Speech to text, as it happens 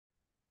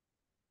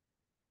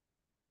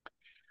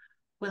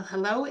Well,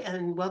 hello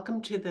and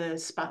welcome to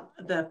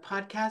the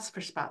podcast for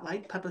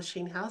Spotlight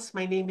Publishing House.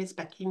 My name is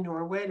Becky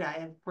Norwood. I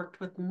have worked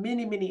with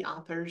many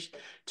authors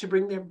to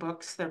bring their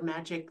books, their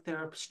magic,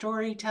 their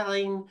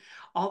storytelling,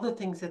 all the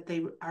things that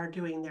they are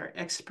doing, their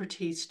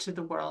expertise to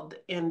the world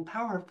in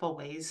powerful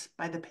ways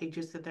by the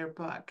pages of their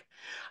book.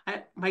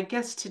 My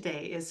guest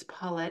today is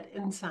Paulette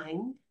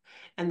Ensign,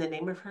 and the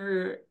name of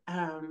her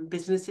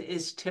business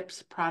is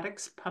Tips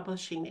Products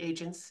Publishing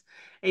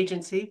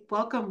Agency.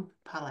 Welcome,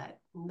 Paulette.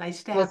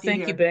 Nice to Well, have you thank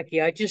you, here.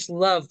 Becky. I just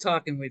love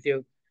talking with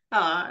you.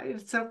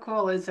 It's so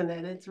cool, isn't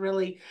it? It's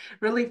really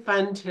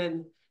fun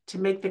to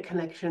make the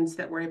connections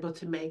that we're able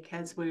to make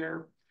as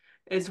we're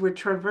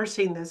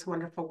traversing this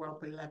wonderful world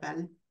we live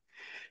in.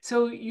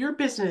 So your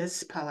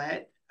business,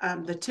 Paulette,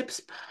 the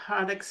Tips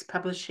Products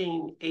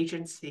Publishing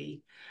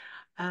Agency,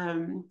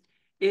 um,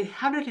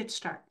 how did it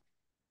start?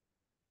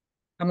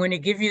 I'm going to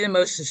give you the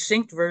most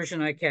succinct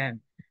version I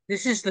can.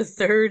 This is the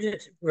third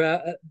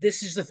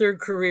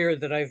career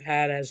that I've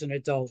had as an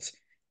adult,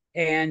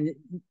 and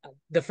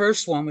the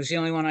first one was the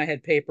only one I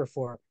had paper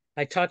for.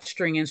 I taught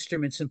string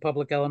instruments in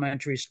public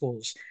elementary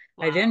schools.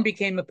 I then Wow.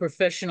 became a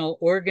professional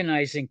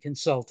organizing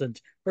consultant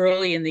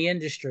early in the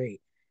industry.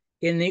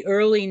 In the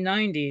early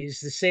 90s,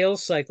 the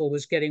sales cycle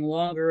was getting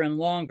longer and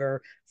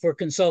longer for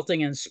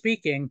consulting and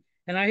speaking,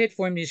 and I had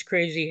formed these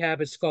crazy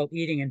habits called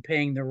eating and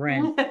paying the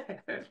rent.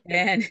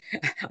 And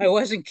I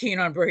wasn't keen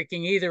on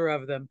breaking either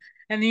of them.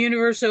 And the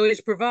universe always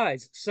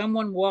provides.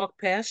 Someone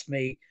walked past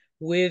me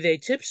with a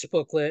tips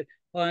booklet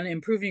on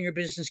improving your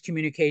business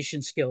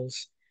communication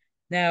skills.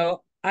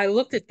 Now, I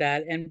looked at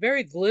that and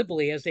very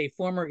glibly, as a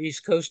former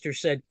East Coaster,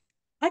 said,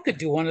 I could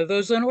do one of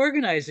those on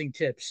organizing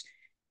tips.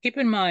 Keep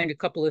in mind a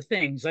couple of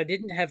things. I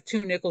didn't have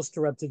two nickels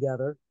to rub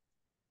together.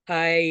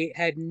 I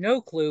had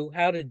no clue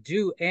how to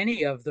do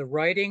any of the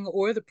writing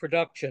or the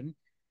production,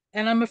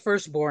 and I'm a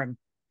firstborn.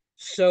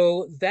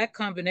 So that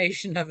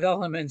combination of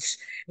elements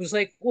was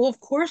like, well,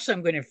 of course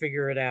I'm going to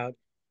figure it out.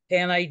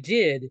 And I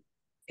did.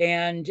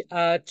 And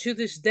to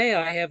this day,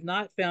 I have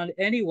not found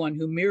anyone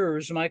who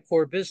mirrors my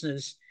core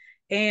business.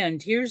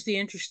 And here's the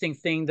interesting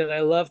thing that I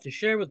love to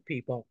share with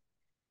people.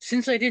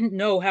 Since I didn't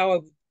know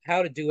how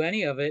to do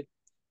any of it,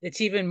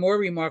 it's even more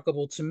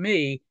remarkable to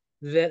me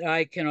that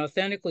I can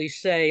authentically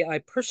say I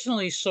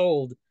personally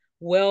sold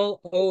well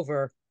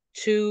over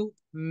 2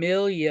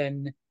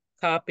 million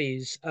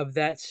copies of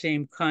that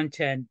same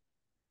content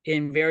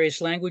in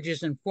various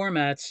languages and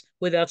formats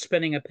without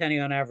spending a penny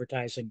on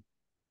advertising.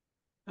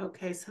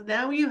 Okay, so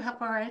now you have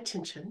our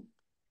attention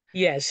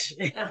Yes.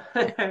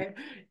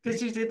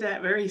 because you did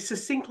that very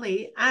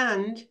succinctly,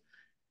 and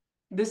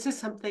this is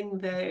something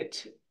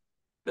that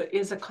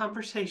is a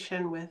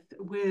conversation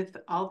with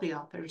all the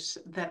authors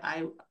that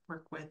I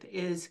work with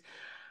is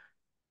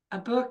a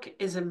book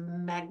is a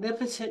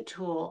magnificent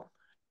tool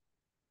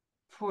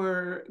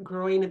for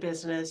growing a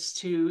business,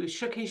 to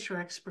showcase your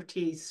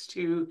expertise,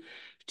 to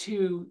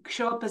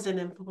show up as an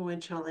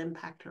influential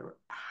impactor.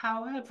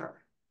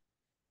 However,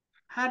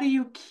 how do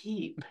you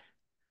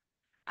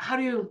how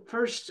do you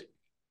first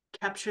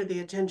capture the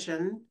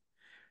attention?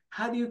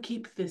 How do you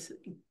keep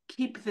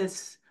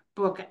this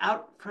book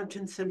out front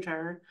and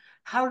center?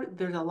 How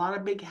there's a lot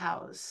of big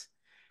hows.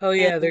 Oh,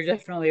 And yeah, there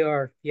definitely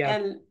are.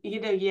 Yeah.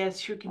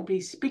 yes, you can be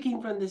speaking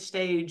from the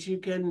stage, you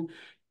can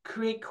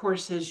create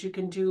courses, you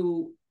can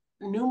do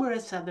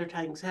numerous other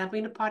things,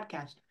 having a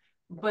podcast,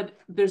 but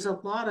there's a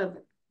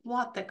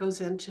lot that goes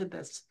into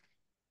this. So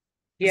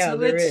Yeah,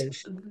 there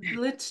is.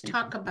 let's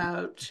talk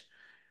about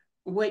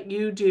what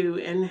you do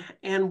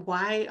and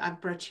why I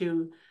brought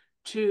you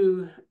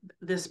to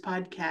this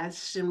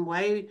podcast and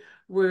why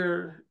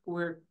we're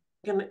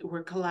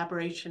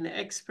collaboration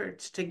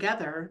experts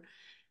together,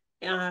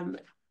 um,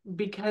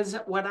 because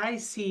what I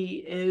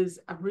see is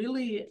a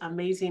really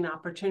amazing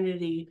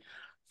opportunity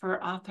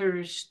for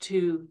authors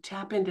to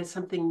tap into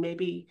something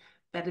maybe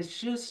that is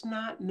just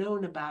not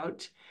known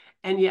about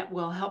and yet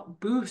will help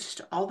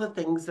boost all the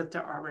things that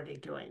they're already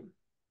doing.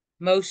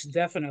 Most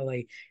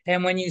definitely.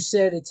 And when you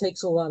said it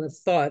takes a lot of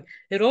thought,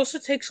 it also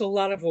takes a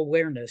lot of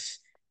awareness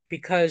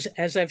because,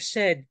 as I've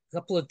said a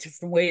couple of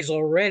different ways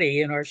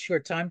already in our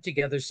short time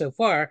together so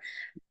far,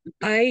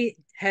 I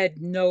had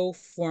no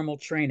formal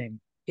training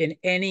in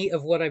any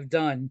of what I've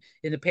done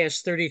in the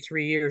past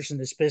 33 years in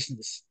this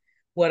business.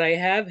 What I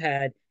have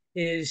had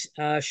is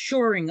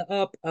shoring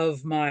up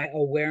of my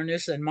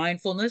awareness and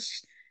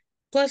mindfulness,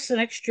 plus an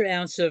extra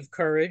ounce of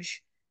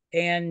courage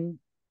and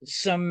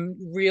some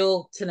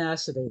real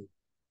tenacity.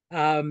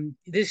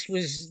 This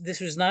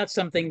was not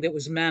something that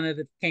was manna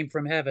that came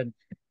from heaven.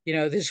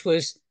 This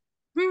was,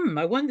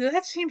 I wonder,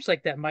 that seems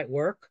like that might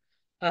work.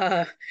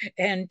 Uh,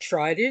 and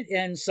tried it,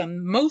 and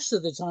most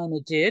of the time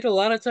it did, a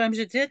lot of times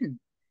it didn't.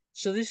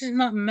 So this is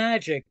not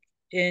magic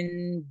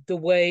in the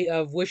way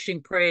of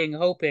wishing, praying,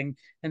 hoping,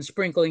 and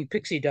sprinkling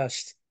pixie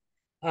dust.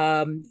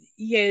 Yeah,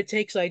 it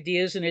takes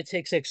ideas and it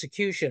takes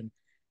execution.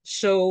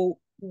 So,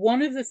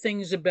 one of the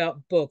things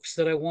about books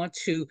that I want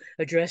to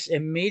address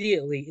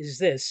immediately is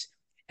this.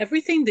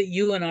 Everything that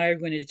you and I are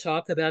going to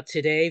talk about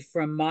today,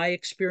 from my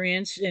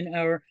experience in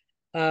our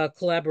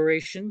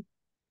collaboration,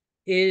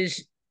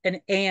 is an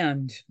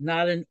and,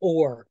 not an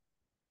or.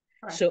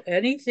 So Correct.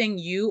 anything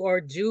you are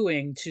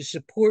doing to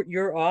support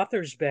your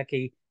authors,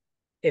 Becky,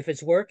 if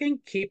it's working,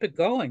 keep it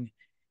going.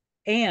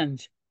 And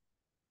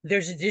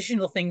there's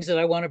additional things that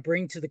I want to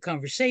bring to the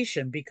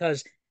conversation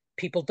because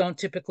people don't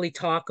typically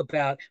talk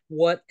about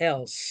what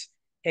else.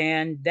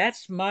 And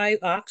that's my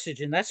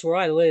oxygen. That's where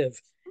I live.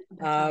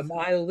 That's awesome.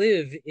 I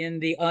live in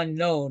the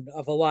unknown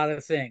of a lot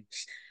of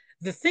things.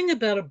 The thing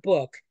about a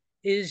book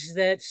is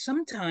that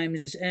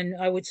sometimes, and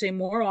I would say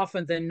more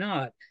often than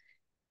not,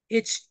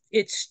 it's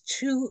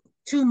too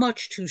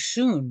much too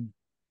soon.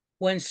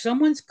 When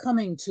someone's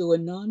coming to a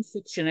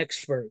nonfiction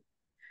expert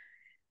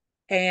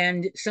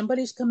and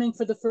somebody's coming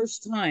for the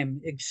first time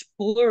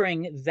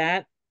exploring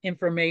that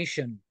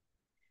information,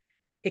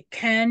 it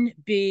can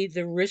be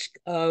the risk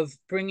of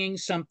bringing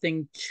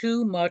something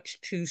too much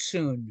too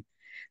soon.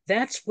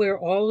 That's where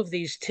all of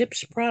these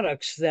tips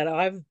products that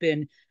I've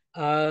been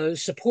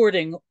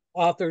supporting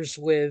authors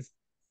with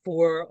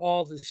for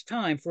all this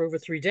time, for over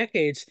 3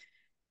 decades,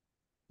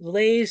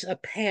 lays a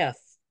path,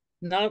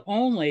 not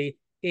only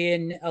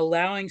in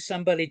allowing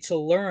somebody to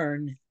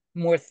learn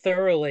more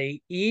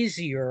thoroughly,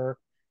 easier,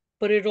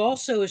 but it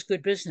also is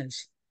good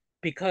business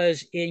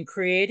because in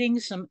creating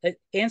some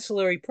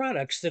ancillary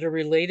products that are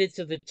related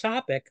to the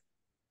topic,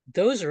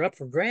 those are up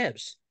for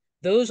grabs.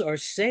 Those are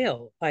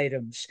sale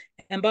items.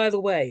 And by the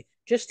way,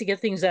 just to get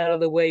things out of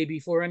the way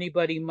before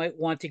anybody might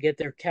want to get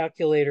their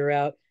calculator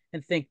out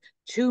and think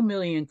 2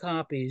 million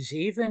copies,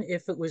 even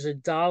if it was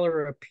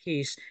 $1 a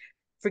piece,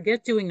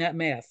 forget doing that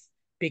math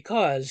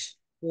because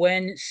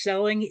when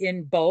selling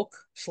in bulk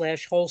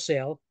slash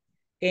wholesale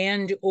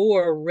and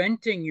or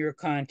renting your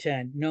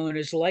content known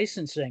as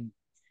licensing,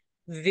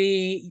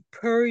 the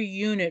per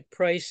unit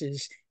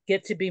prices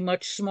get to be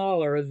much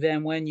smaller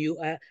than when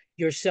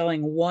you're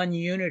selling 1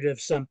 unit of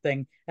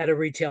something at a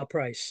retail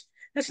price.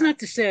 That's not Correct.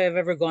 to say I've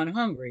ever gone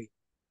hungry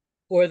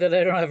or that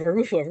I don't have a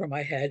roof over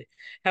my head.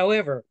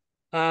 However,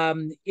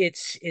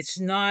 it's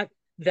not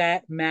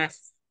that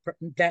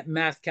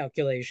math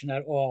calculation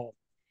at all.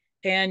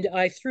 And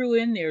I threw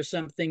in there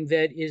something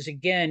that is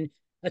again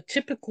a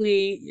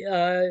typically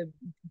a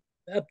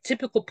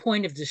typical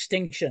point of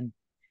distinction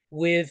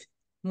with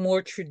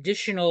more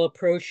traditional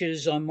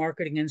approaches on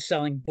marketing and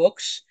selling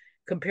books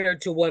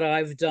compared to what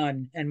I've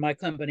done and my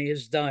company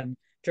has done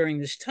during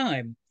this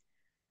time.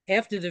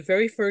 After the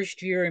very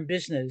first year in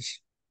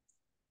business,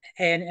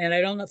 and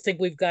I don't think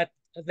we've got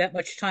that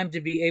much time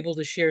to be able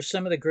to share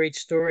some of the great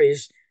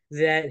stories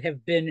that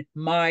have been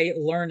my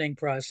learning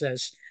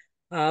process.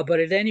 But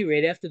at any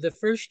rate, after the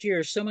first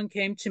year, someone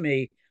came to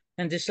me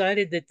and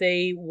decided that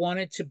they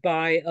wanted to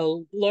buy a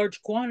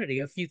large quantity,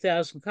 a few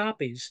thousand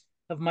copies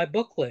of my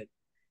booklet,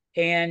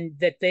 and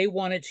that they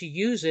wanted to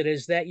use it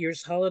as that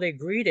year's holiday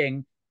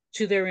greeting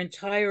to their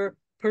entire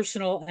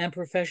personal and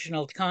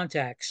professional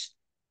contacts.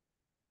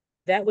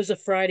 That was a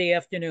Friday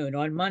afternoon.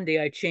 On Monday,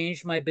 I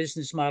changed my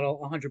business model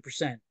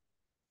 100%.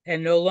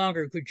 And no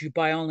longer could you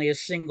buy only a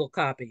single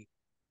copy.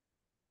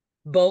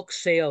 Bulk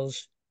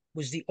sales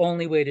was the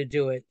only way to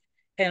do it.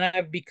 And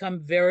I've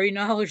become very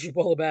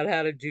knowledgeable about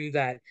how to do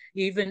that,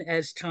 even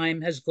as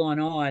time has gone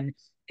on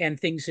and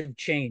things have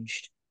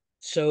changed.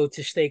 So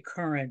to stay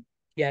current,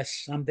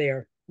 yes, I'm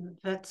there.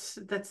 That's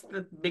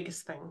the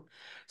biggest thing.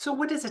 So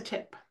what is a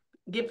tip?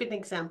 Give an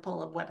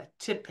example of what a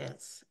tip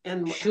is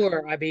and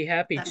Sure, I'd be what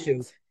happy that to.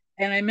 means.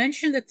 And I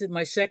mentioned that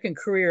my second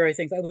career, I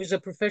think I was a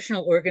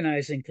professional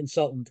organizing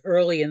consultant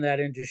early in that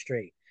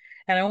industry.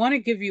 And I want to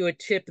give you a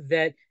tip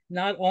that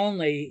not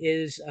only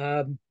is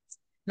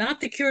not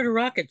the cure to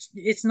rockets,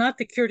 it's not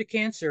the cure to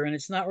cancer, and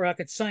it's not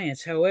rocket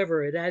science.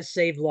 However, it has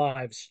saved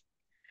lives.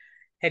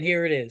 And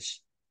here it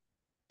is.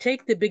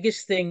 Take the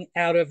biggest thing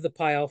out of the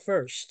pile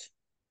first.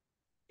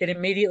 It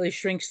immediately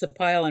shrinks the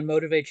pile and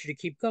motivates you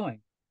to keep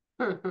going.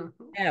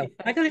 Now,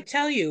 I got Yes. to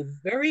tell you,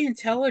 very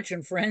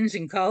intelligent friends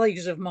and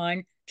colleagues of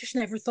mine just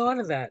never thought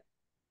of that.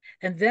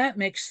 And that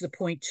makes the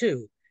point,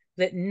 too,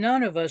 that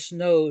none of us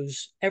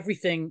knows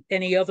everything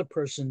any other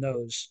person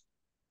knows.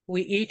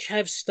 We each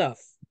have stuff.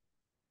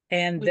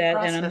 And We I'm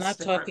process not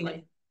talking,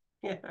 differently.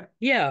 Yeah.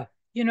 yeah,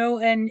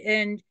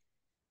 and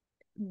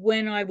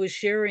when I was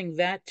sharing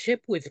that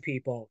tip with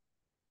people,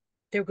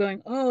 they're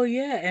going, oh,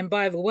 yeah. And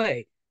by the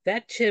way,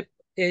 that tip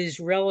is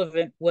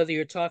relevant whether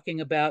you're talking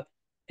about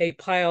a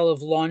pile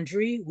of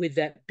laundry with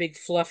that big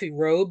fluffy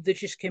robe that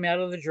just came out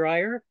of the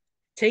dryer.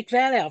 Take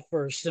that out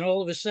first. And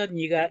all of a sudden,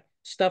 you got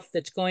stuff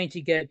that's going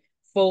to get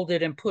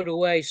folded and put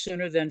away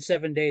sooner than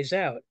 7 days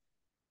out.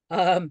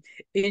 Um,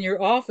 in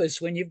your office,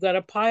 when you've got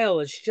a pile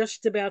that's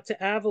just about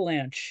to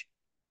avalanche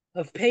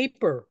of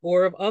paper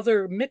or of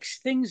other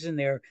mixed things in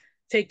there,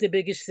 take the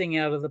biggest thing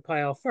out of the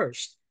pile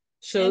first.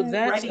 So And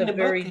that's a writing a book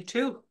very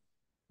too.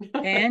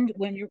 and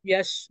when you,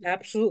 yes,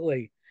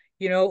 absolutely,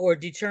 or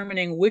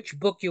determining which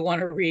book you want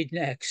to read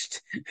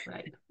next.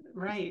 Right,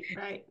 right,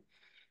 right.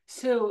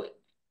 So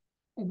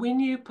when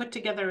you put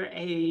together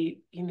a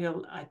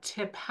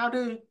tip, how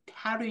do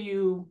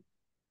you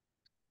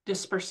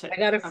disperse I it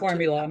got a out to the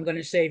formula. I'm public? going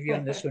to save you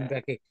on this one,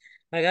 Becky.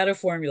 I got a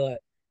formula,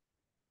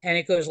 and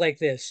it goes like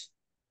this.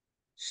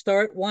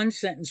 Start one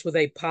sentence with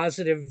a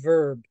positive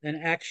verb, an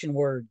action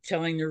word,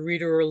 telling the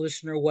reader or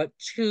listener what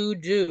to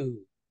do.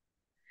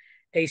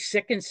 A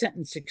second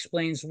sentence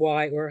explains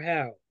why or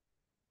how.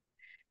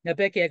 Now,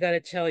 Becky, I got to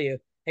tell you,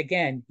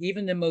 again,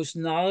 even the most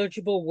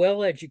knowledgeable,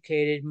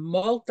 well-educated,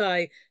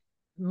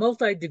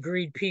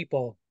 multi-degreed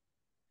people,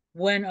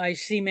 when I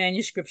see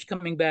manuscripts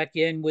coming back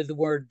in with the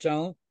word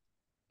don't,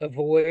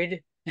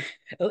 avoid,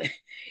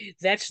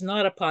 that's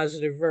not a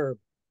positive verb.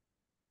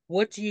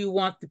 What do you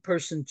want the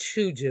person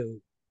to do?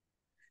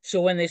 So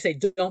when they say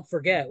don't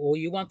forget, well,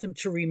 you want them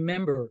to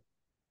remember.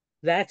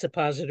 That's a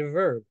positive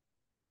verb.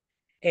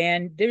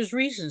 And there's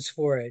reasons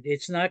for it.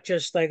 It's not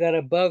just I got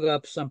a bug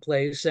up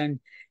someplace and,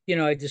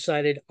 I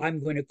decided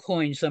I'm going to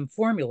coin some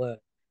formula.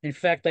 In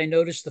fact, I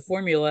noticed the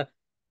formula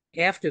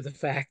after the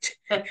fact.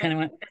 And I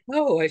went,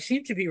 oh, I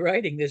seem to be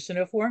writing this in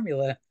a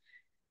formula.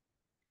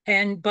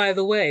 And by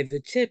the way, the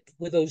tip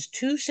with those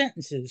two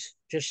sentences,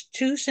 just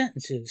two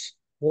sentences,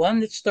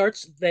 one that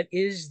starts, that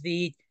is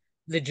the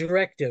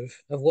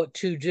directive of what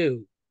to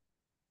do,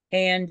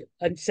 and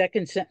a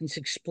second sentence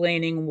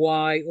explaining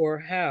why or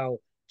how.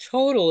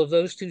 Total of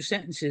those two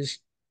sentences,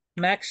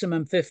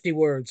 maximum 50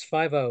 words,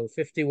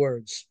 50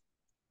 words.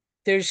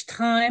 There's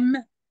time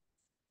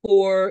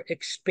for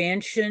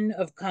expansion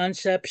of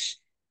concepts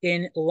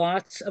in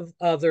lots of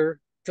other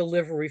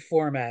delivery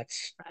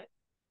formats,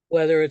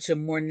 whether it's a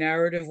more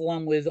narrative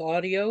one with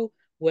audio,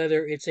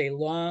 whether it's a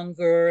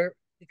longer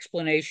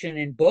explanation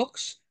in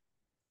books.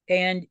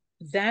 And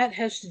that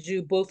has to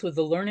do both with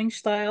the learning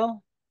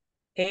style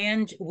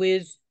and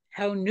with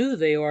how new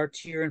they are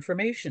to your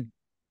information.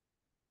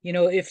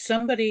 If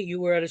you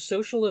were at a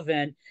social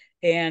event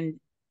and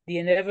the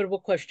inevitable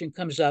question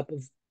comes up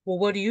of, well,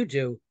 what do you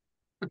do?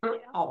 And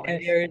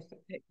Always. there's,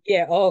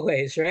 yeah,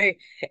 always, right?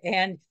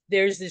 And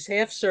there's this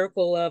half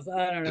circle of,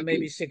 I don't know,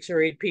 maybe 6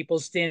 or 8 people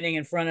standing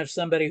in front of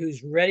somebody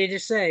who's ready to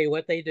say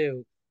what they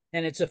do.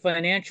 And it's a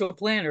financial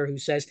planner who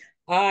says,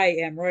 I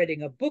am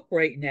writing a book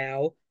right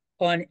now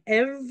on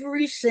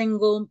every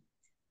single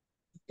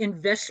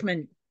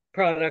investment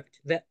product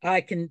that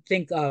I can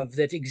think of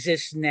that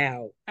exists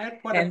now. And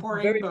what a And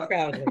boring very book.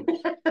 proudly.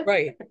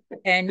 Right.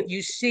 And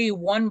you see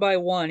one by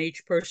one,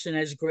 each person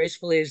as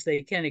gracefully as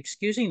they can,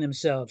 excusing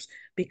themselves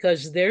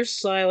because their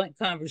silent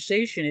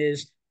conversation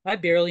is, I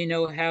barely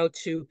know how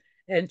to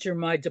enter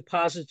my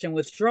deposits and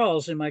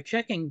withdrawals in my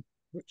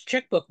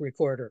checkbook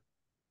recorder.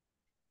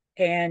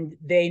 And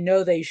they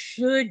know they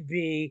should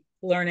be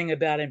learning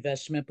about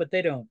investment, but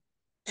they don't.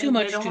 Too And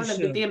they much don't too want to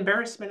be the soon.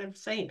 embarrassment of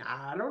saying,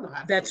 I don't know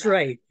how to do That's that.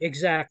 right.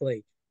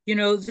 Exactly.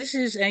 This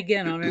is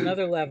again on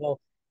another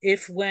level.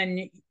 If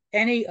when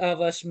any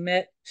of us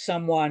met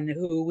someone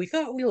who we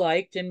thought we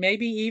liked and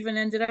maybe even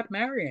ended up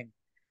marrying,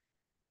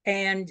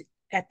 and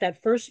at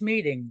that first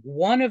meeting,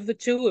 one of the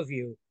two of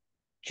you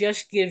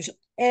just gives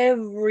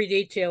every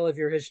detail of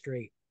your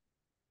history,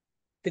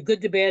 the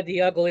good, the bad,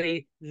 the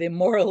ugly, the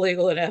moral,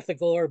 legal, and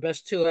ethical, or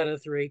best 2 out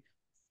of 3.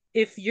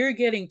 If you're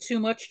getting too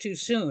much too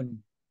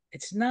soon,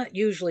 it's not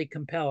usually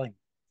compelling.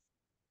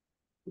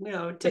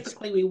 It's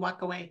Typically we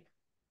walk away.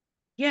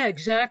 Yeah,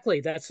 exactly.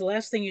 That's the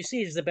last thing you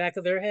see is the back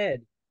of their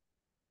head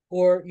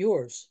or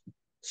yours.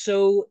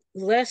 So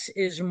less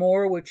is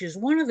more, which is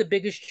one of the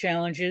biggest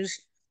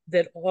challenges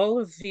that all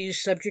of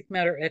these subject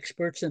matter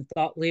experts and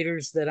thought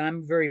leaders that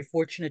I'm very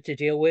fortunate to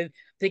deal with,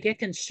 they get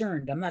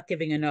concerned. I'm not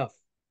giving enough.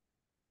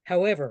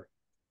 However,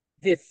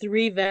 the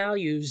 3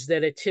 values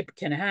that a tip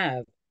can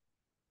have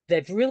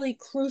that's really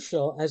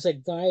crucial as a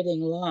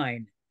guiding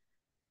line,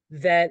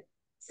 that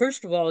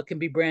first of all, it can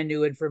be brand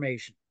new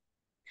information.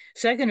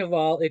 Second of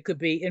all, it could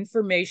be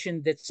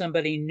information that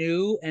somebody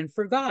knew and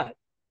forgot.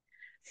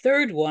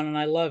 Third one, and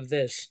I love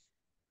this,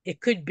 it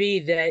could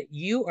be that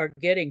you are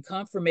getting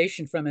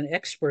confirmation from an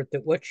expert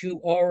that what you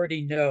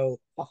already know,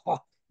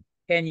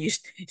 and you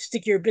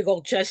stick your big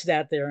old chest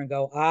out there and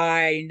go,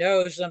 I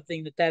know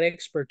something that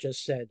expert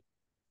just said.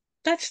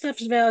 That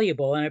stuff's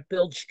valuable and it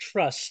builds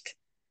trust.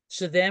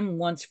 So then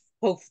once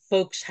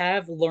folks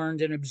have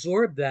learned and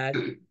absorbed that,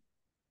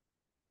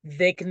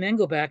 they can then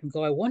go back and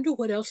go, I wonder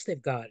what else they've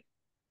got.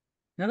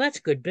 Now that's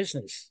good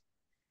business.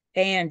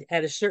 And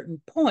at a certain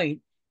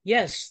point,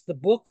 yes, the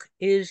book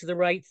is the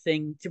right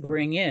thing to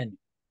bring in.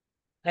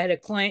 I had a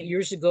client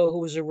years ago who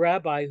was a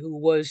rabbi who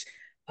was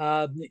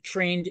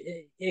trained,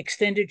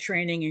 extended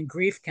training in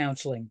grief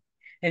counseling.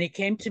 And he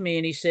came to me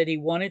and he said he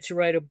wanted to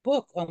write a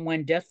book on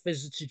when death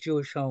visits a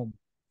Jewish home.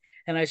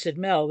 And I said,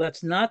 Mel,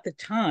 that's not the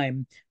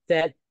time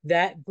that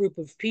group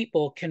of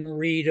people can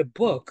read a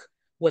book.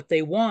 What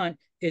they want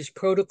is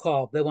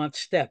protocol. They want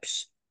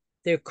steps.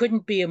 There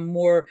couldn't be a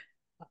more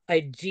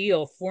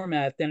ideal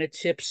format than a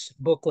tips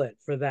booklet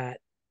for that.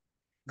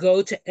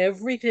 Go to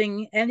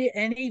everything,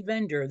 any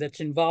vendor that's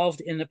involved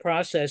in the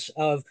process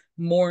of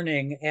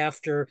mourning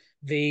after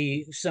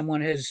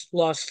someone has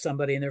lost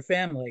somebody in their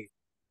family,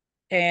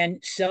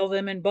 and sell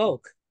them in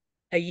bulk.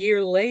 A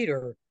year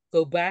later,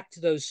 go back to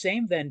those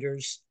same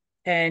vendors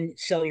and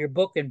sell your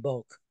book in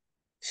bulk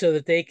so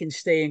that they can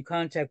stay in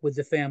contact with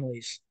the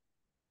families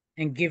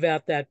and give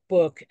out that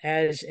book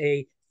as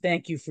a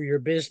thank you for your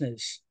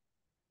business.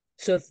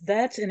 So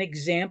that's an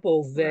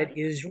example that Right.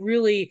 is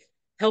really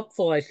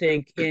helpful, I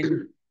think,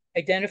 in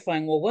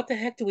identifying, well, what the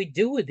heck do we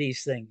do with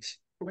these things?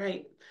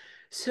 Right.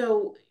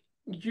 So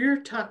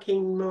you're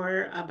talking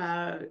more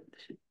about,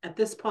 at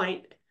this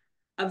point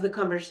of the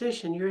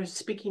conversation, you're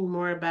speaking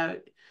more about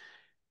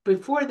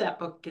before that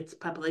book gets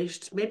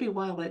published, maybe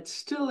while it's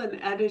still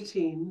in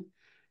editing,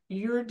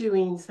 you're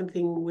doing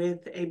something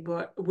with a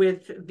book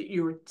with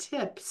your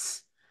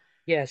tips,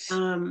 Yes,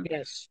 um,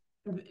 yes,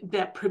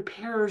 that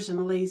prepares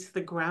and lays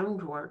the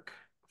groundwork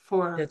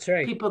for that's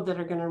right. people that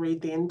are going to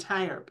read the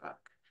entire book.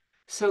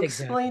 So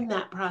explain Exactly.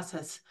 that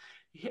process.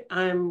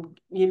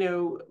 You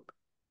know,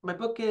 my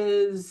book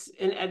is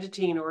in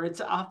editing or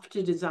it's off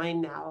to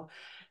design now.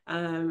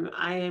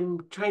 I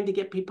am trying to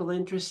get people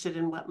interested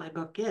in what my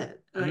book is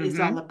all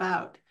Mm-hmm.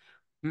 about.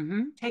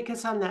 Mm-hmm. Take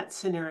us on that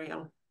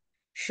scenario.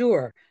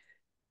 Sure.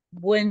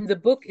 When the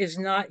book is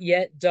not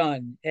yet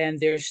done and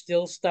there's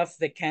still stuff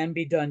that can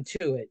be done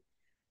to it,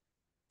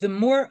 the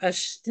more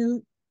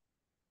astute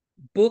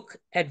book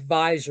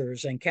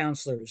advisors and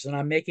counselors, and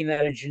I'm making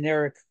that a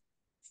generic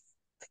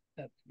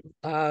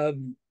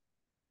um,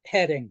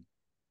 heading,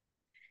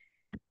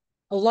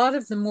 a lot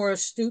of the more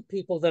astute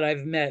people that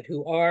I've met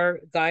who are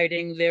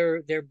guiding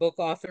their book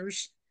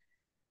authors,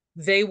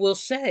 they will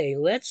say,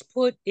 let's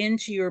put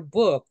into your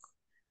book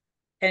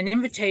an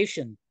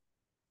invitation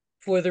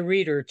for the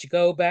reader to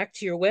go back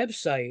to your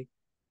website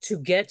to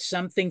get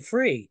something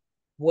free,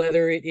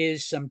 whether it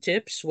is some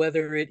tips,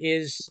 whether it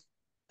is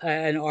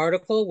an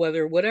article,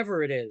 whether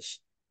whatever it is.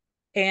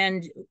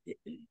 And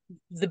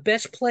the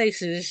best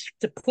places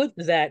to put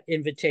that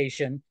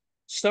invitation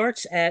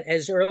starts at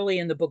as early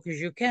in the book as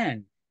you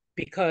can,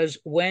 because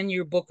when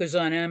your book is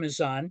on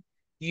Amazon,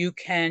 you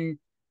can,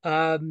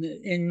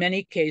 in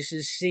many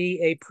cases, see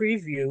a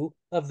preview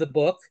of the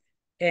book.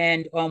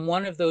 And on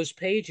one of those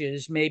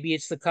pages, maybe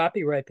it's the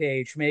copyright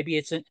page, maybe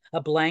it's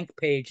a blank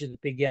page at the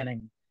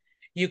beginning.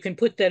 You can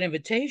put that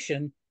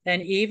invitation,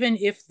 and even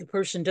if the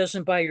person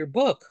doesn't buy your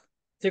book,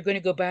 they're going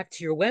to go back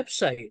to your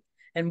website.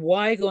 And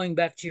why going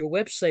back to your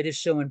website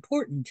is so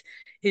important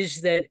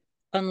is that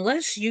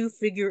unless you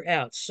figure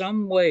out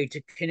some way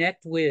to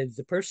connect with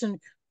the person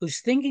who's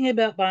thinking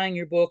about buying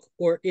your book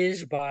or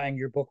is buying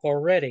your book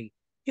already,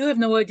 you have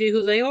no idea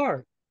who they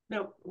are.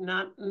 No,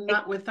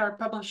 not with our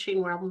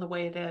publishing realm the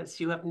way it is.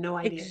 You have no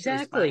idea who's buying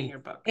Exactly. your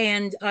book.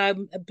 And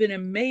I've been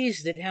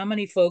amazed at how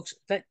many folks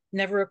that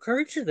never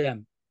occurred to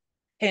them.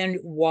 And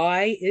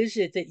why is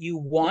it that you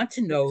want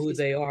to know who Excuse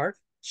they me. are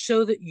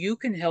so that you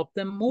can help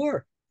them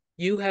more?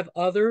 You have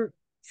other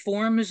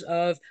forms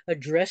of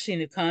addressing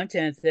the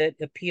content that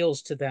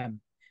appeals to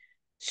them.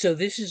 So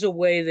this is a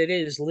way that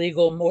is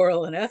legal,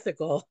 moral, and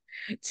ethical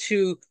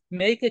to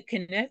make a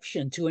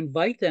connection, to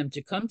invite them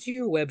to come to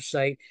your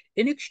website.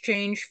 In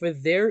exchange for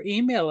their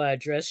email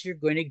address, you're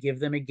going to give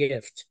them a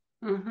gift.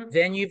 Mm-hmm.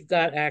 Then you've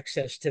Yeah. got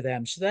access to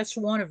them. So that's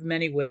one of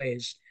many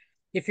ways.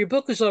 If your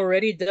book is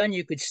already done,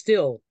 you could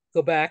still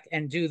go back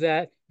and do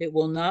that. It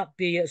will not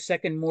be a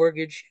second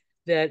mortgage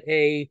that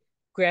a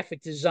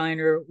graphic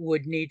designer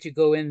would need to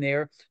go in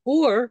there.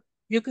 Or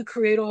you could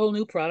create a whole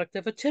new product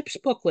of a tips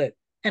booklet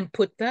and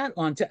put that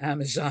onto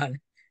Amazon.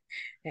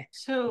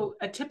 So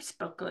a tips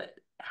booklet,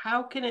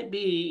 how can it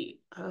be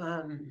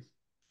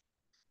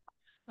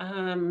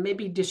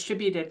maybe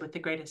distributed with the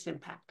greatest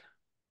impact?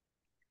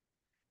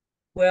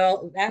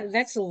 Well,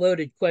 that's a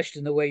loaded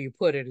question, the way you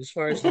put it, as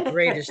far as the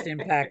greatest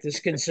impact is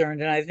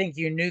concerned. And I think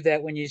you knew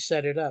that when you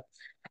set it up.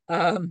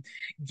 Um,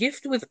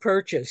 Gift with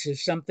purchase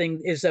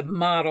is a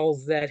model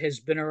that has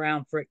been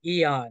around for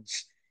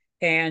eons.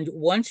 And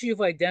once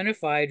you've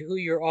identified who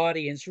your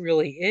audience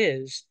really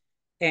is,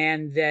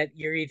 and that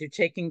you're either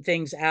taking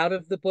things out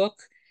of the book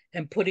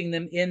and putting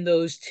them in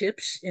those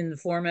tips in the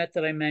format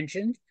that I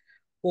mentioned,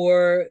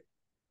 or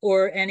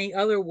or any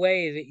other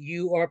way that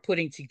you are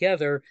putting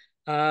together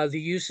the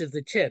use of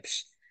the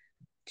tips.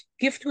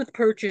 Gift with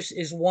purchase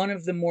is one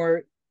of the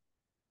more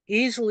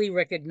easily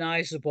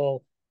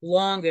recognizable,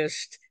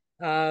 longest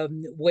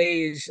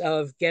ways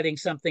of getting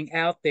something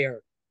out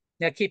there.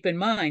 Now, keep in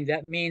mind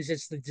that means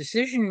it's the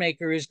decision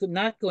maker is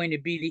not going to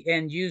be the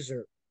end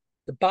user.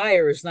 The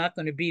buyer is not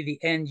going to be the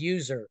end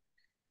user.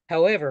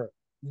 However,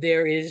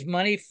 there is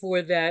money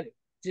for that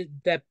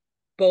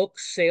bulk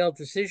sale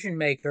decision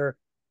maker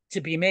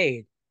to be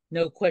made.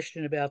 No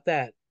question about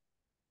that.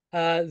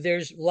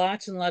 There's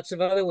lots and lots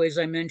of other ways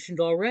I mentioned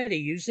already.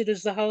 Use it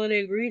as the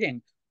holiday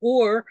greeting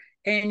or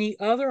any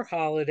other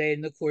holiday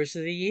in the course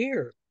of the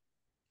year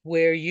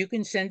where you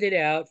can send it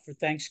out for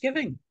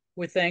Thanksgiving.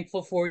 We're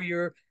thankful for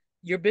your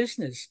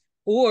business.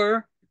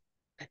 Or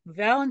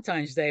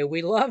Valentine's Day,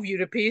 we love you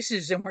to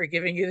pieces and we're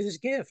giving you this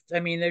gift.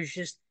 I mean, there's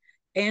just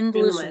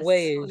endless Endless. Yeah.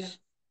 ways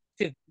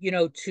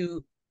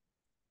to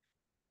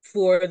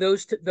for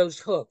those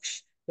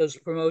hooks, those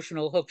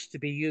promotional hooks to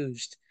be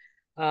used.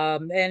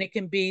 And it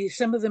can be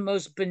some of the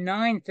most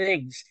benign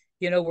things.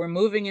 We're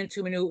moving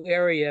into a new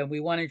area and we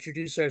want to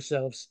introduce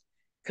ourselves.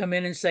 Come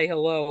in and say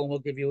hello, and we'll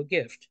give you a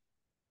gift.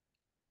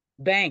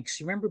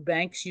 Banks, remember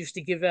banks used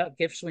to give out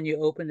gifts when you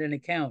opened an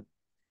account.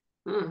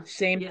 Mm,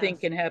 Same thing yes.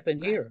 can happen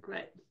Right. here.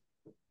 Right.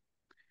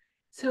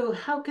 So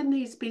how can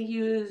these be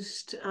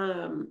used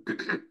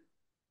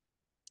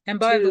And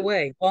by the to,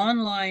 way,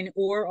 online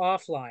or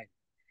offline,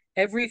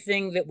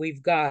 everything that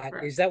we've got, is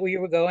correct? that where you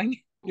were going?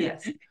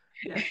 Yes.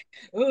 Yeah.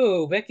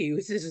 Oh, Becky,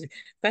 this is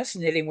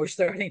fascinating. We're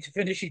starting to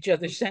finish each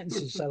other's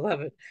sentences. I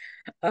love it.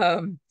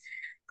 Um,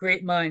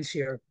 Great minds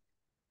here.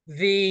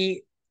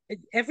 The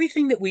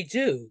Everything that we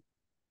do,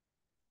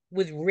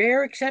 with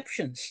rare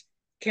exceptions,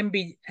 can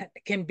be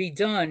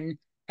done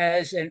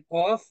as an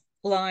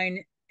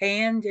offline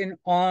and an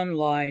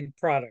online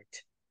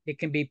product. It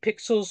can be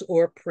pixels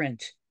or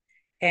print.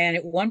 And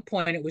at one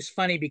point, it was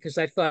funny because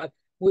I thought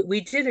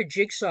we did a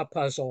jigsaw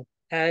puzzle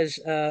as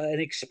an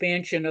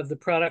expansion of the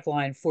product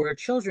line for a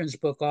children's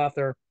book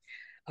author.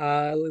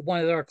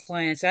 One of our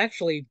clients,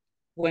 actually,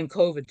 when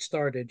COVID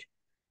started,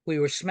 we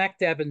were smack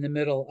dab in the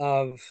middle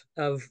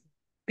of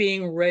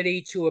being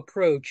ready to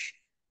approach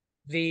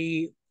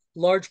the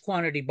large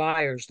quantity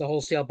buyers, the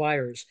wholesale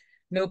buyers.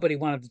 Nobody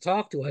wanted to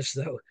talk to us,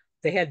 though.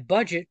 They had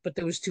budget, but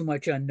there was too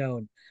much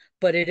unknown.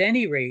 But at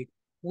any rate,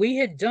 we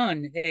had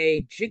done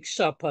a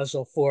jigsaw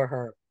puzzle for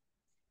her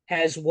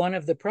as one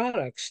of the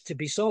products to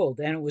be sold,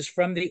 and it was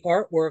from the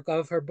artwork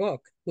of her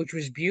book, which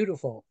was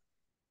beautiful.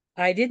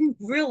 I didn't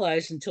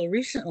realize until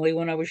recently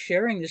when I was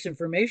sharing this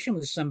information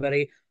with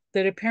somebody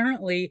that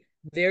apparently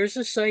there's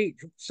a site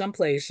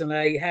someplace, and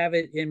I have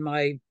it in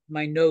my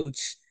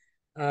notes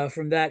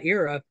from that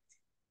era,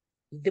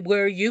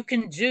 where you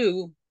can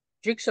do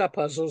jigsaw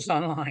puzzles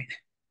online.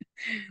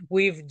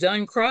 We've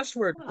done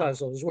crossword Oh,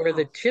 puzzles where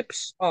the wow.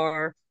 tips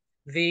are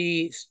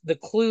the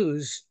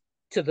clues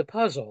to the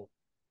puzzle.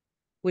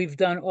 We've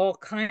done all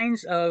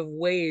kinds of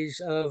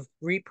ways of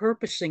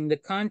repurposing the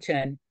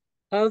content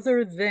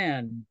other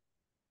than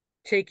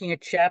taking a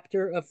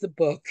chapter of the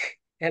book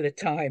at a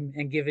time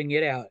and giving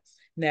it out.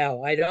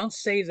 Now, I don't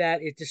say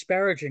that it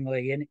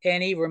disparagingly in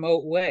any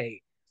remote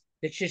way.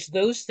 It's just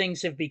those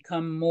things have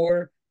become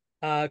more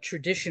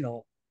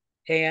traditional.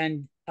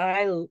 And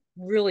I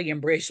really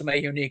embrace my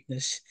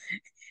uniqueness.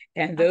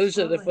 And those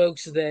are the Absolutely.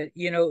 folks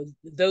that,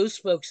 those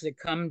folks that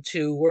come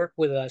to work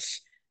with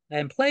us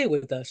and play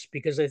with us,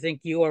 because I think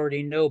you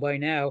already know by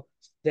now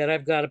that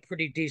I've got a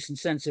pretty decent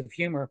sense of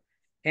humor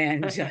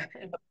and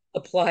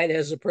applied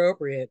as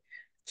appropriate.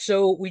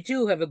 So we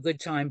do have a good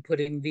time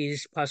putting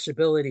these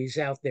possibilities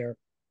out there.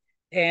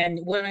 And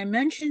when I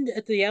mentioned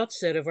at the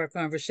outset of our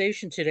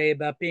conversation today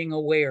about being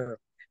aware,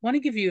 I want to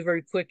give you a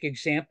very quick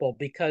example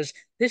because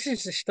this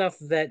is the stuff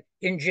that,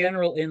 in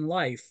general, in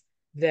life,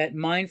 that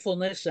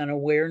mindfulness and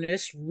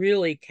awareness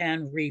really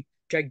can reap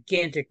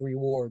gigantic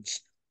rewards.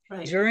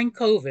 Right. During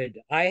COVID,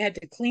 I had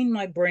to clean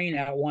my brain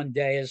out one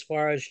day as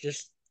far as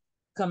just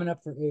coming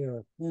up for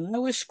air. And I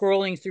was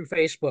scrolling through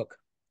Facebook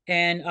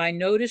and I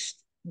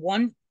noticed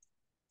one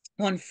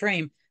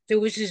frame, there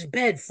was this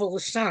bed full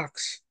of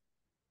socks.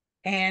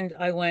 And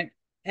I went,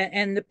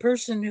 and the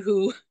person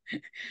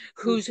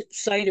whose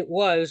site it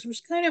was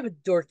kind of a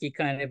dorky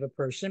kind of a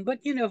person, but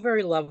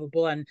very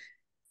lovable and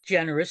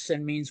generous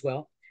and means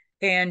well,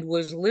 and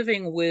was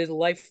living with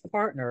life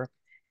partner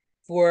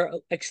for an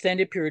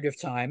extended period of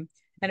time.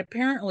 And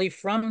apparently,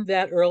 from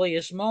that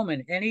earliest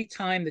moment, any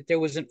time that there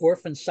was an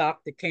orphan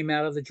sock that came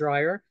out of the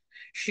dryer,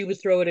 she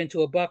would throw it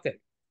into a bucket.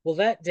 Well,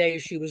 that day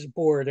she was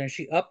bored and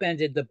she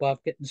upended the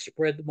bucket and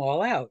spread them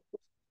all out.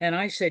 And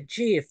I said,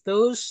 gee, if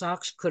those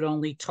socks could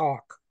only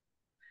talk.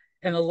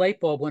 And a light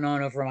bulb went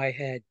on over my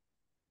head.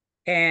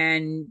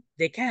 And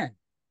they can.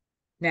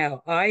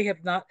 Now, I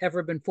have not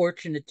ever been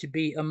fortunate to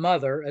be a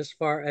mother as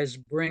far as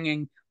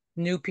bringing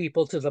new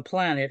people to the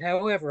planet.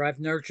 However, I've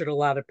nurtured a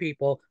lot of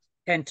people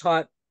and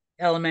taught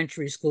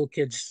elementary school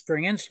kids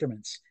string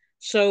instruments.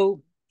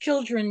 So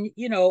children,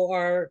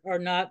 are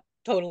not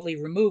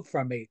totally removed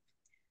from me.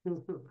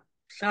 Mhm.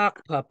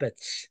 Sock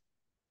puppets.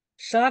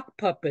 Sock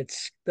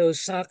puppets,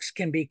 those socks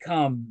can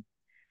become.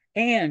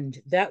 And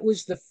that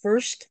was the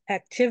first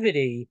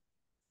activity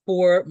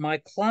for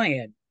my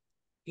client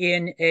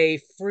in a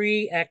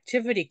free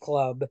activity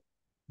club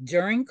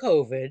during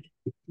COVID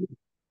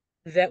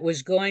that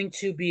was going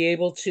to be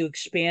able to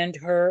expand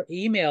her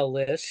email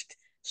list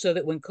so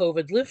that when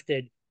COVID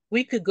lifted,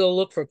 we could go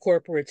look for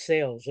corporate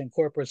sales and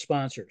corporate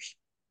sponsors.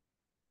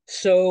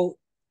 So,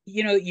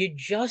 you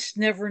just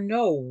never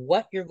know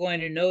what you're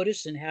going to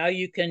notice and how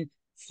you can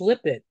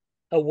flip it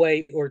a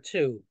way or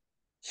two.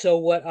 So,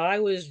 what I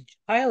was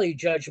highly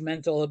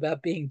judgmental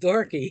about being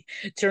dorky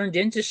turned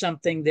into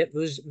something that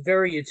was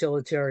very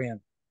utilitarian.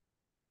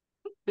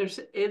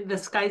 The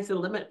sky's the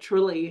limit,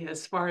 truly,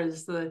 as far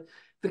as the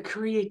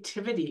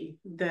creativity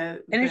And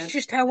it's that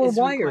just how we're is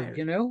wired,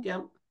 required.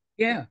 Yep.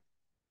 Yeah.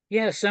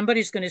 Yeah.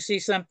 Somebody's going to see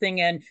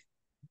something and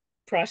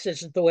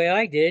process it the way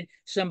I did.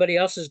 Somebody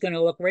else is going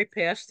to look right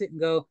past it and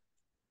go,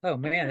 oh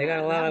man, they got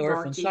a lot That of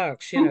orphan dorky.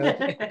 socks.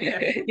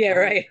 Yeah,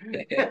 Darn.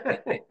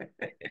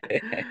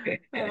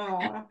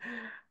 right.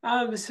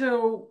 Uh,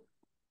 so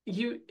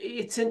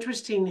it's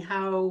interesting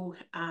how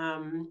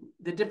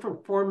the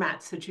different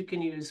formats that you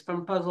can use,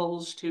 from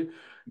puzzles to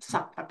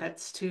sock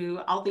puppets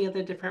to all the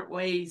other different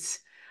ways.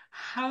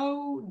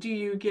 How do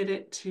you get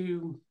it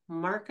to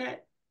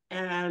market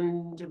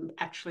and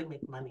actually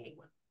make money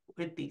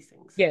with these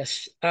things.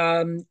 Yes,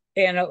 and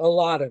a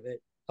lot of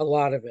it, a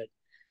lot of it.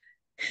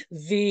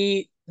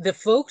 The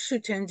folks who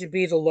tend to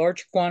be the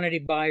large quantity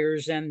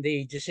buyers and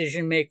the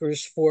decision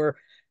makers for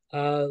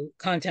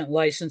content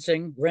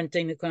licensing,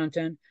 renting the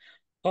content,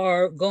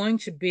 are going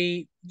to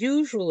be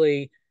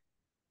usually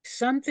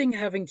something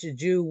having to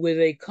do with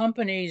a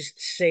company's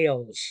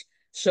sales.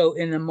 So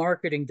in the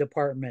marketing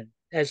department,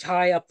 as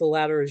high up the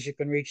ladder as you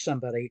can reach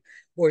somebody,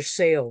 or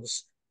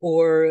sales,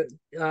 or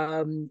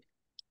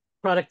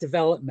product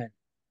development,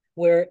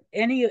 where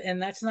any,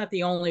 and that's not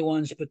the only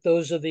ones, but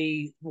those are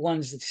the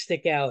ones that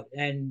stick out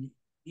and,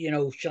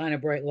 shine a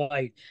bright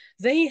light.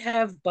 They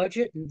have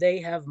budget and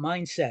they have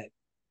mindset.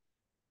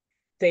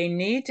 They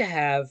need to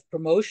have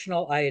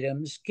promotional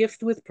items,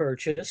 gift with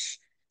purchase,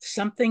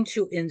 something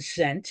to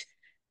incent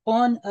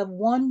on a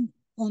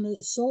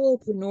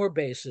solopreneur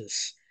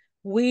basis.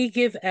 We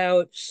give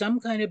out some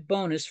kind of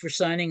bonus for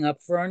signing up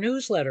for our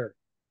newsletter.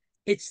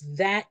 It's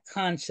that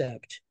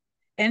concept.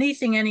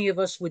 Anything any of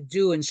us would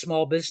do in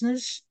small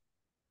business,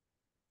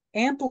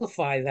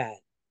 amplify that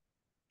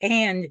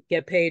and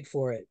get paid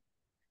for it.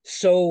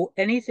 So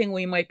anything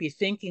we might be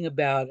thinking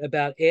about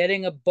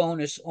adding a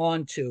bonus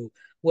onto,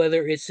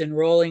 whether it's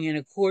enrolling in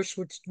a course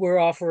we're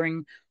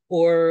offering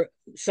or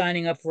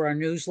signing up for our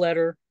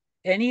newsletter,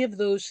 any of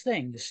those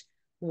things,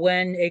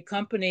 when a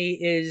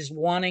company is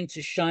wanting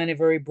to shine a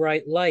very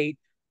bright light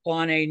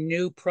on a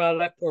new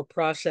product or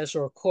process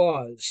or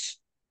cause,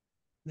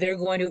 they're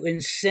going to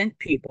incent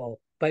people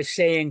by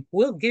saying,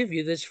 we'll give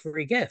you this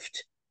free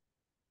gift.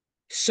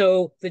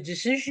 So the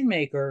decision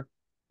maker,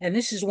 and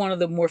this is one of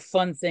the more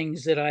fun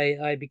things that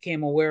I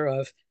became aware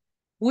of.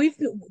 We've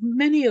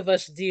Many of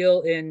us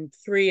deal in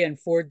 3 and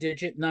 4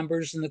 digit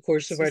numbers in the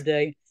course of our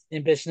day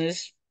in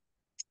business,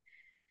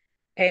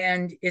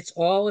 and it's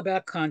all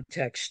about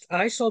context.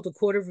 I sold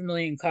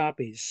 250,000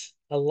 copies,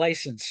 a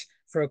license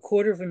for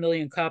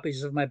 250,000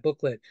 copies of my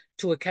booklet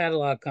to a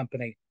catalog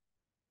company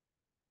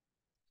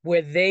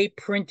where they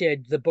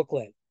printed the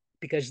booklet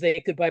because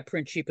they could buy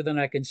print cheaper than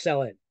I can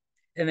sell it.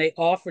 And they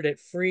offered it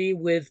free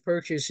with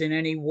purchase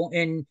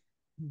in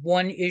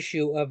one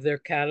issue of their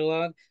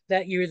catalog.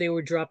 That year they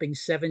were dropping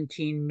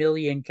 17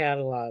 million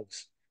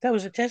catalogs. That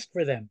was a test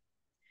for them.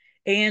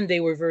 And they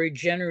were very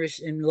generous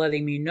in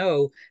letting me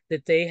know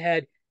that they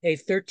had a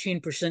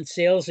 13%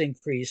 sales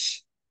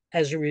increase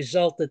as a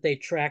result that they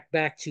tracked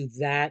back to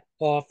that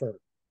offer.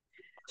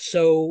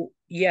 So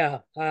yeah,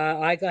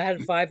 had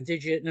a 5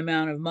 digit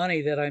amount of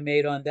money that I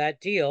made on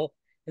that deal,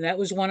 and that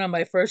was one of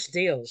my first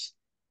deals.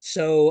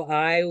 So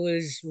I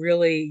was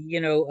really,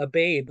 a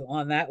babe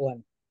on that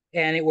one,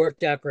 and it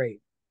worked out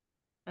great.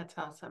 That's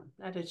awesome.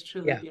 That is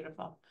truly Yeah,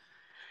 beautiful.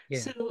 yeah.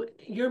 So,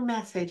 your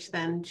message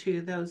then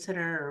to those that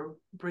are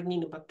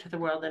bringing a book to the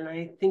world, and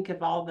I think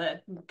of all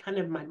the kind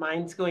of my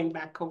mind's going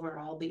back over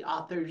all the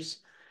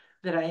authors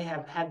that I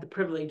have had the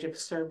privilege of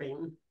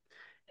serving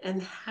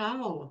and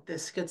how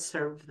this could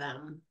serve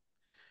them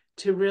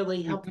to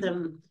really help Mm-hmm.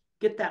 them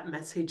get that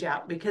message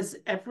out because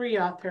every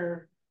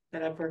author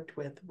that I've worked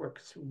with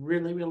works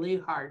really, really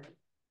hard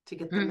to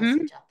get the Mm-hmm.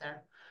 message out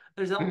there.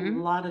 There's a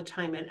Mm-hmm. lot of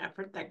time and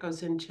effort that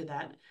goes into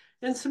that.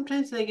 And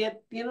sometimes they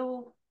get,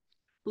 a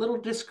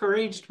little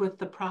discouraged with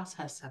the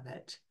process of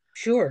it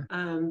Sure.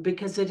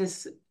 because it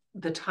is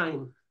the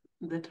time,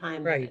 the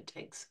time that Right. it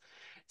takes.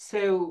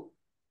 So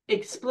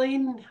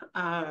explain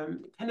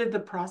kind of the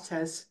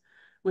process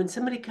when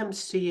somebody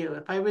comes to you.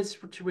 If I was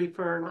to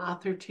refer an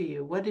author to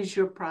you, what is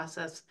your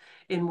process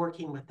in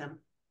working with them?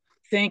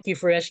 Thank you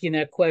for asking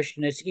that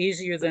question. It's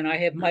easier than I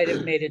have might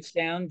have made it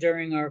sound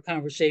during our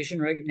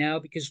conversation right now,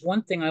 because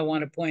one thing I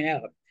want to point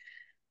out,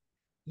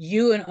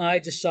 you and I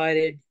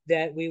decided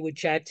that we would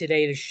chat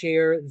today to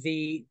share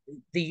the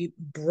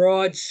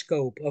broad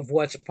scope of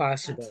what's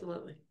possible.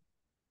 Absolutely.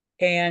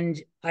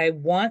 And I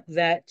want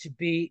that to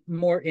be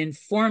more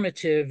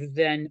informative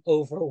than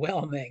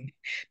overwhelming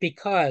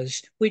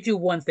because we do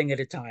one thing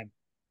at a time.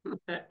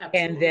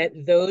 And that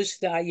Absolutely. those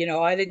that,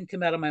 I didn't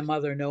come out of my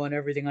mother knowing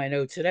everything I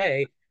know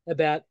today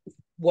about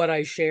what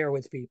I share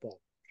with people.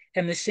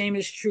 And the same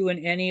is true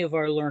in any of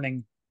our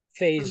learning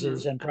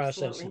phases and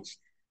Absolutely. processes.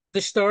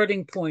 The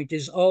starting point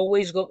is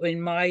always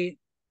in my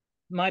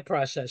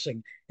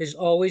processing is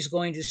always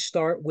going to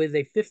start with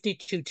a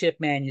 52 tip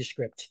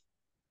manuscript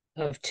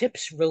of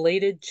tips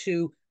related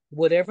to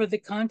whatever the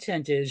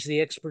content is,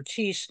 the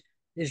expertise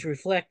is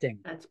reflecting.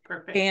 That's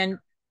perfect. And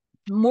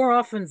more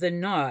often than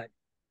not,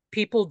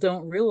 people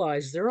don't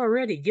realize they're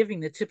already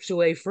giving the tips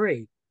away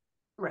free.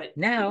 Right.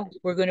 Now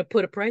we're going to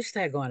put a price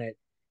tag on it.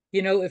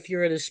 If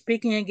you're at a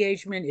speaking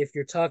engagement, if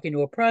you're talking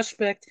to a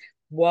prospect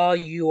while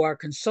you are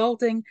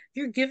consulting,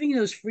 you're giving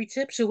those free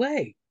tips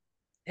away.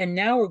 And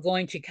now we're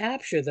going to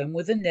capture them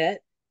with a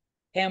net,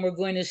 and we're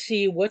going to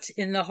see what's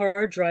in the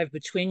hard drive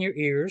between your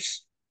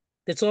ears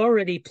that's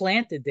already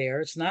planted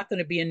there. It's not going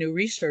to be a new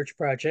research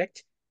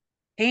project.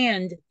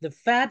 And the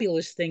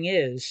fabulous thing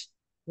is,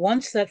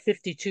 once that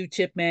 52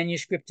 tip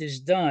manuscript is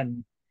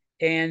done,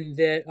 and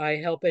that I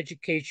help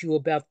educate you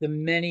about the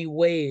many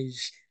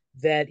ways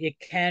that it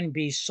can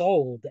be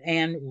sold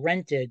and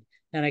rented.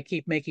 And I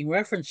keep making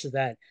reference to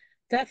that.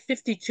 That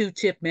 52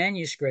 tip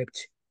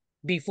manuscript,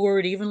 before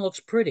it even looks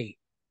pretty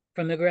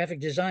from the graphic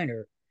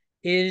designer,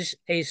 is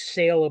a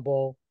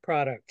saleable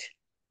product.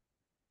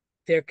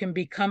 There can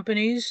be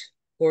companies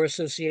or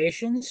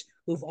associations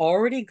who've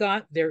already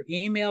got their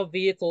email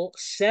vehicle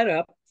set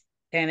up,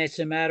 and it's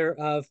a matter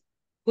of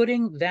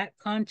putting that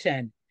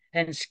content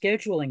and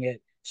scheduling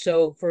it.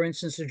 So, for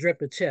instance, a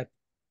drip a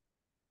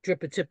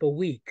tip a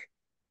week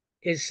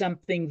is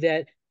something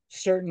that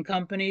certain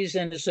companies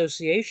and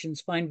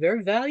associations find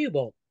very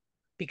valuable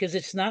because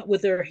it's not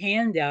with their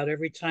hand out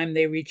every time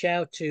they reach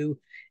out to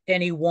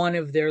any one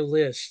of their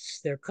lists,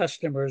 their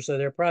customers or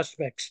their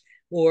prospects,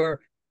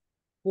 or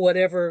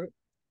whatever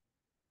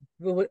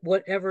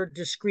whatever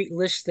discrete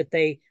list that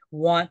they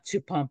want to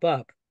pump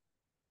up.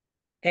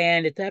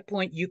 And at that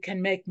point, you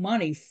can make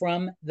money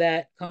from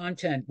that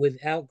content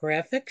without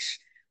graphics,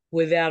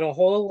 without a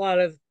whole lot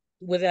of,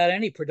 without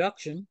any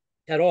production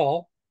at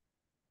all,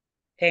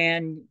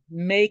 and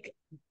make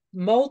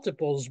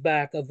multiples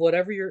back of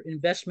whatever your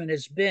investment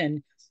has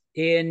been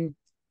in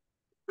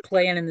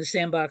playing in the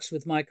sandbox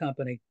with my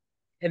company.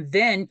 And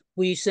then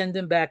we send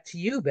them back to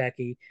you,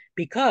 Becky,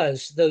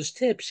 because those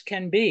tips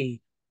can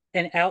be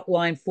an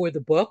outline for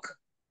the book.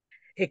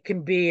 It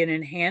can be an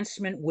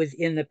enhancement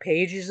within the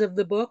pages of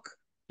the book,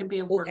 It can be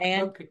a and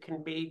workbook. It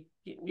can be,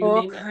 you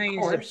all name it, a kinds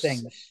of course.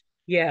 things.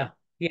 Yeah,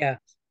 Yeah. yeah.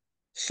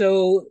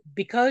 So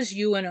because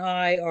you and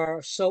I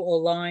are so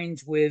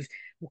aligned with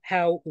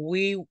how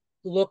we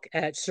look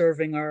at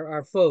serving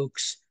our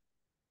folks,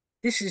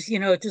 this is,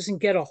 it doesn't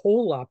get a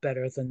whole lot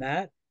better than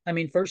that. I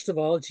mean, first of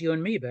all, it's you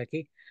and me,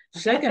 Becky.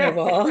 Second of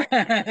all,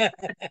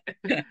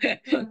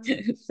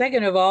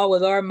 second of all,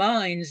 with our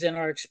minds and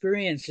our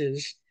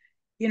experiences,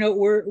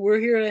 we're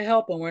here to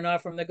help, and we're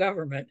not from the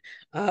government.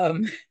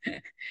 Um,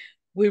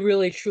 we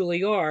really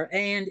truly are,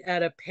 and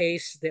at a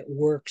pace that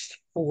works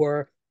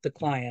for the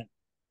client,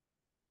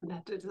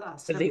 That is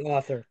for the awesome.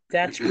 author.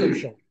 That's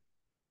crucial.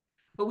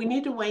 But we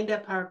need to wind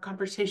up our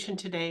conversation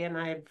today, and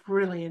I've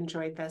really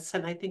enjoyed this,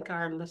 and I think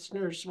our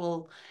listeners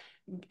will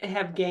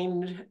have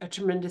gained a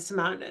tremendous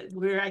amount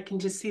where I can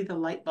just see the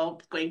light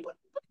bulb going.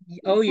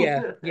 Oh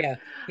yeah, yeah,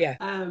 yeah.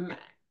 um,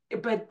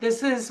 but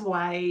this is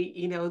why,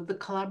 the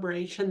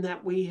collaboration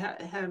that we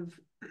have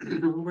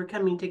we're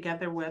coming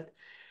together with,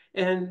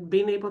 and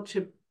being able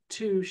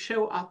to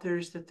show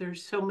authors that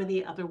there's so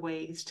many other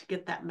ways to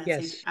get that message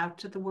Yes, out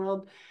to the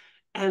world,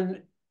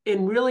 and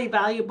in really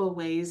valuable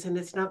ways, and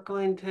it's not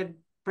going to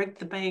break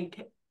the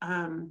bank,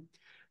 and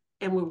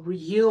will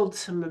yield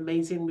some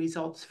amazing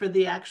results for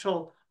the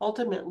actual,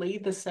 ultimately,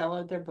 the sale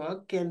of their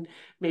book and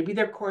maybe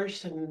their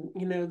course, and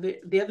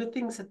the other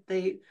things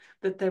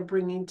that they're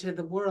bringing to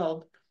the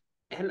world.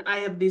 And I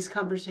have these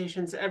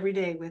conversations every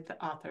day with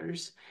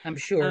authors. I'm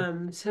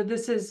sure. So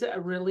this is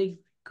a really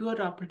good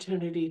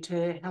opportunity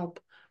to help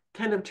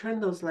kind of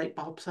turn those light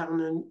bulbs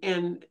on,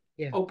 and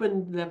Yeah.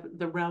 open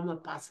the realm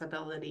of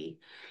possibility.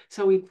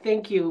 So we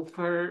thank you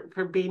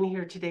for being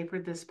here today for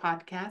this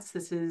podcast.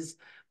 This is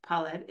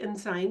Paulette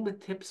Ensign with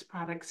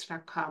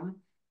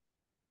tipsproducts.com.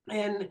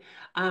 And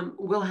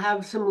we'll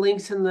have some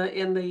links in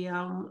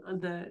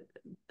the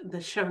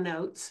show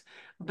notes.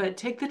 But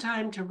take the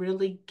time to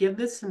really give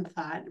this some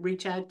thought.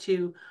 Reach out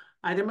to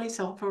either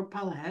myself or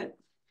Paulette,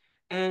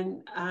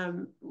 and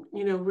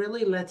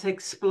really let's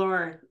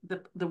explore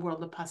the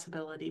world of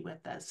possibility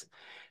with this.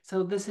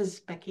 So this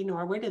is Becky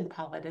Norwood and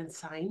Paulette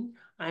Ensign.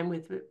 I'm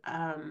with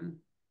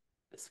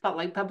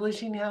Spotlight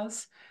Publishing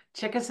House.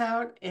 Check us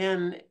out,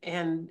 and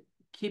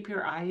keep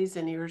your eyes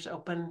and ears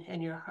open,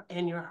 and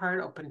your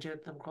heart open to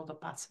the world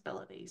of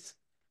possibilities.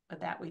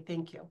 With that, we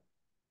thank you.